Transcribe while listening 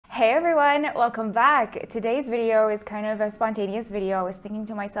Hey everyone, welcome back. Today's video is kind of a spontaneous video. I was thinking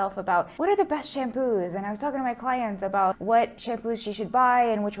to myself about what are the best shampoos, and I was talking to my clients about what shampoos she should buy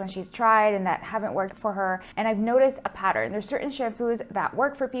and which ones she's tried and that haven't worked for her. And I've noticed a pattern. There's certain shampoos that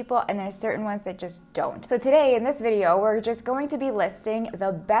work for people and there's certain ones that just don't. So today in this video, we're just going to be listing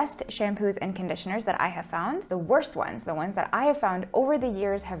the best shampoos and conditioners that I have found, the worst ones, the ones that I have found over the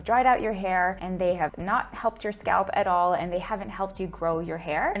years have dried out your hair and they have not helped your scalp at all and they haven't helped you grow your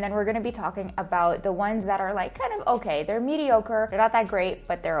hair. And then we're going to be talking about the ones that are like kind of okay. They're mediocre, they're not that great,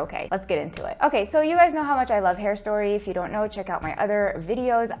 but they're okay. Let's get into it. Okay, so you guys know how much I love Hairstory. If you don't know, check out my other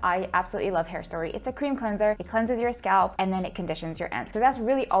videos. I absolutely love Hairstory. It's a cream cleanser. It cleanses your scalp and then it conditions your ends, because that's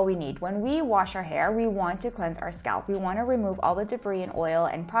really all we need. When we wash our hair, we want to cleanse our scalp. We want to remove all the debris and oil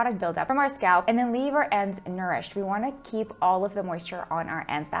and product buildup from our scalp and then leave our ends nourished. We want to keep all of the moisture on our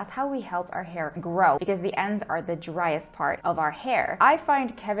ends. That's how we help our hair grow, because the ends are the driest part of our hair. I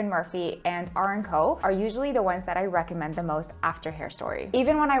find Kevin Murphy and R+Co are usually the ones that I recommend the most after Hairstory.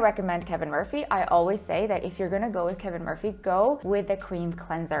 Even when I recommend Kevin Murphy, I always say that if you're gonna go with Kevin Murphy, go with the cream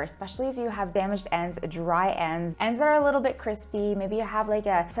cleanser, especially if you have damaged ends, dry ends that are a little bit crispy, maybe you have like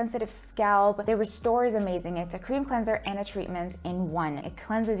a sensitive scalp. The Restore is amazing. It's a cream cleanser and a treatment in one. It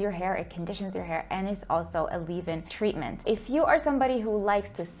cleanses your hair, it conditions your hair, and it's also a leave-in treatment. If you are somebody who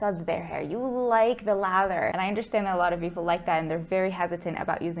likes to suds their hair, you like the lather, and I understand that a lot of people like that and they're very hesitant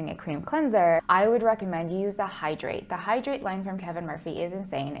about using a cream cleanser, I would recommend you use the Hydrate. The Hydrate line from Kevin Murphy is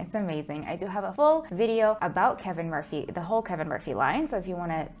insane. It's amazing. I do have a full video about Kevin Murphy, the whole Kevin Murphy line, so if you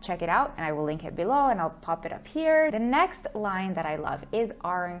want to check it out, and I will link it below and I'll pop it up here. The next line that I love is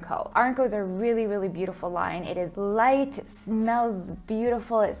R+Co. R+Co is a really, really beautiful line. It is light, it smells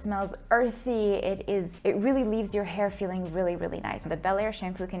beautiful, it smells earthy, it really leaves your hair feeling really, really nice. The Bel Air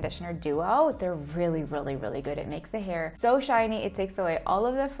shampoo conditioner duo, they're really, really, really good. It makes the hair so shiny, it takes away all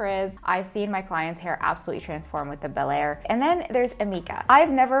of the frizz. I've seen my clients' hair absolutely transform with the Bel Air. And then there's Amika. I've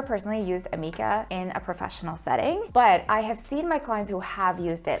never personally used Amika in a professional setting, but I have seen my clients who have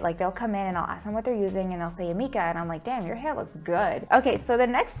used it. Like they'll come in and I'll ask them what they're using and they'll say Amika and I'm like, damn, your hair looks good. Okay, so the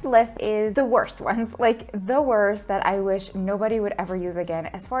next list is the worst ones, like the worst that I wish nobody would ever use again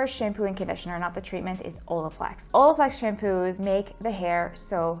as far as shampoo and conditioner, not the treatment, is Olaplex. Olaplex shampoos make the hair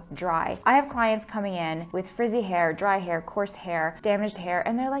so dry. I have clients coming in with frizzy hair, dry hair, coarse hair, damaged hair,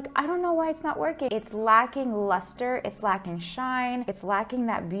 and they're like, I don't know why it's not working. It's lacking luster, it's lacking shine, it's lacking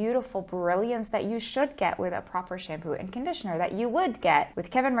that beautiful brilliance that you should get with a proper shampoo and conditioner, that you would get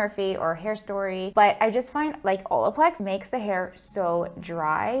with Kevin Murphy or Hairstory. But I just find like Olaplex makes the hair so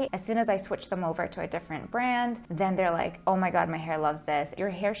dry. As soon as I switch them over to a different brand, then they're like, oh my God, my hair loves this. Your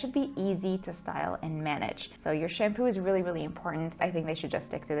hair should be easy to style and manage. So your shampoo is really, really important. I think they should just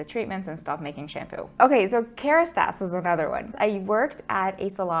stick to the treatments and stop making shampoo. Okay, so Kerastase is another one. I worked at a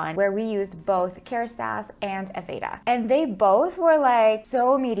salon where we used both Kerastase and Aveda, and they both were like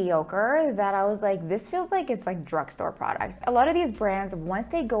so mediocre that I was like, this feels like it's like drugstore products. A lot of these brands, once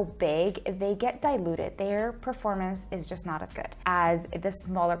they go big, they get diluted. Their performance is just not as good as the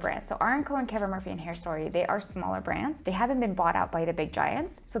smaller brands. So R+Co and Kevin Murphy and Hairstory, they are smaller brands. They haven't been bought out by the big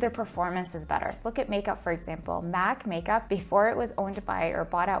giants, so their performance is better. Look at makeup, for example. MAC makeup, before it was owned by or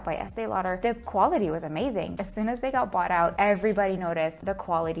bought out by Estee Lauder, the quality was amazing. As soon as they got bought out, everybody noticed the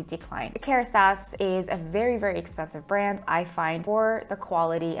quality decline. Kerastase is a very, very expensive brand, I find, for the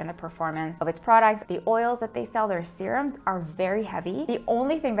quality and the performance of its products. The oils that they sell, their serums, are very heavy. The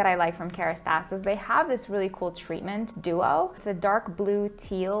only thing that I like from Kerastase is they have this really cool treatment duo. It's a dark blue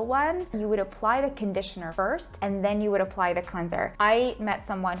teal one. You would apply the conditioner first and then you would apply the cleanser. I met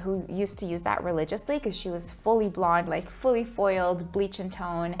someone who used to use that religiously because she was fully blonde, like fully foiled, bleach and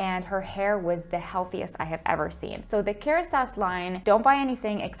tone, and her hair was the healthiest I have ever seen. So the Kerastase line, don't buy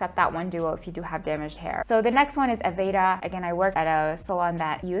anything except that one duo if you do have damaged hair. So the next one is Aveda. Again, I worked at a salon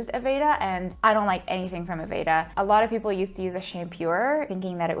that used Aveda and I don't like anything from Aveda. A lot of people used to use a Shampoos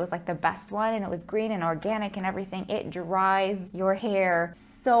thinking that it was like the best one and it was green and organic and everything. It dries your hair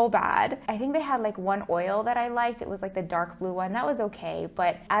so bad. I think they had like one oil that I liked. It was like the dark blue one. That was okay,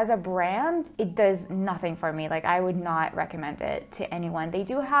 but as a brand, it does nothing for me. Like I would not recommend it to anyone. They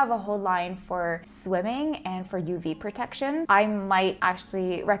do have a whole line for swimming and for UV protection. I might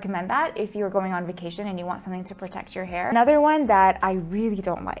actually recommend that if you're going on vacation and you want something to protect your hair. Another one that I really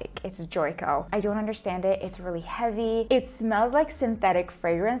don't like, it's R+Co. I don't understand it. It's really heavy. It smells like synthetic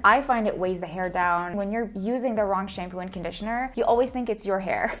fragrance. I find it weighs the hair down. When you're using the wrong shampoo and conditioner, you always think it's your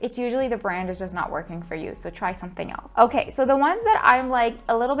hair. It's usually the brand is just not working for you, so try something else. Okay, so the ones that I'm like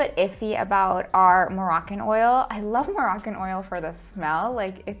a little bit iffy about are Moroccan oil. I love Moroccan oil for the smell.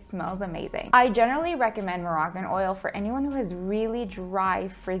 Like, it smells amazing. I generally recommend Moroccan oil for anyone who has really dry,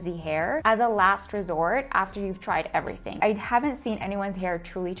 frizzy hair as a last resort after you've tried everything. I haven't seen anyone's hair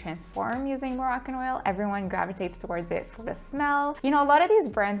truly transform using Moroccan oil. Everyone gravitates towards it for the smell. You know, a lot of these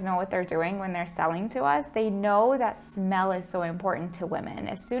brands know what they're doing when they're selling to us. They know that smell is so important to women.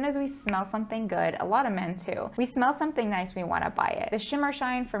 As soon as we smell something good, a lot of men too, we smell something nice, we want to buy it. The Shimmer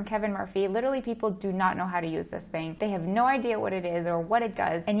Shine from Kevin Murphy, literally people do not know how to use this thing. They have no idea what it is or what it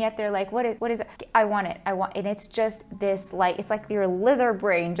does, and yet they're like, what is it? I want it. And it's just this, like, it's like your lizard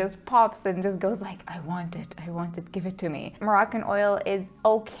brain just pops and just goes like, I want it, give it to me. Moroccan oil is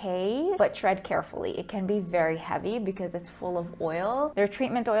okay, but tread carefully. It can be very heavy because it's full of oil. Their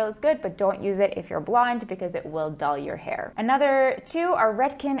treatment oil is good, but don't use it if you're blonde because it will dull your hair. Another two are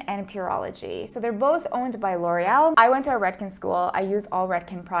Redken and Pureology. So they're both owned by L'Oreal. I went to a Redken school. I used all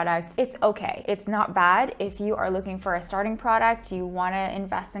Redken products. It's okay. It's not bad. If you are looking for a starting product, you want to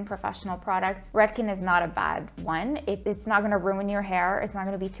invest in professional products, Redken is not a bad one. It's not going to ruin your hair. It's not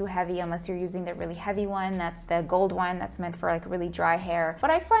going to be too heavy unless you're using the really heavy one. That's the gold one that's meant for like really dry hair. But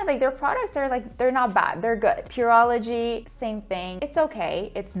I find like their products are like, they're not bad. They're good. Pureology, same thing. It's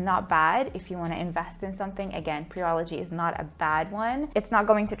okay. It's not bad if you want to invest in something. Again, Pureology is not a bad one. It's not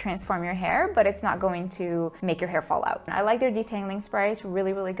going to transform your hair, but it's not going to make your hair fall out. I like their detangling spray. It's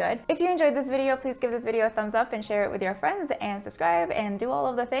really, really good. If you enjoyed this video, please give this video a thumbs up and share it with your friends and subscribe and do all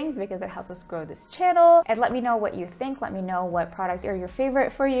of the things because it helps us grow this channel. And let me know what you think. Let me know what products are your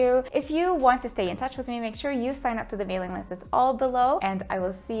favorite for you. If you want to stay in touch with me, make sure you sign up to the mailing list. It's all below, and I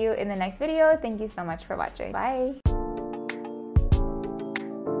will see you in the next video. Thank you so much for watching. Bye.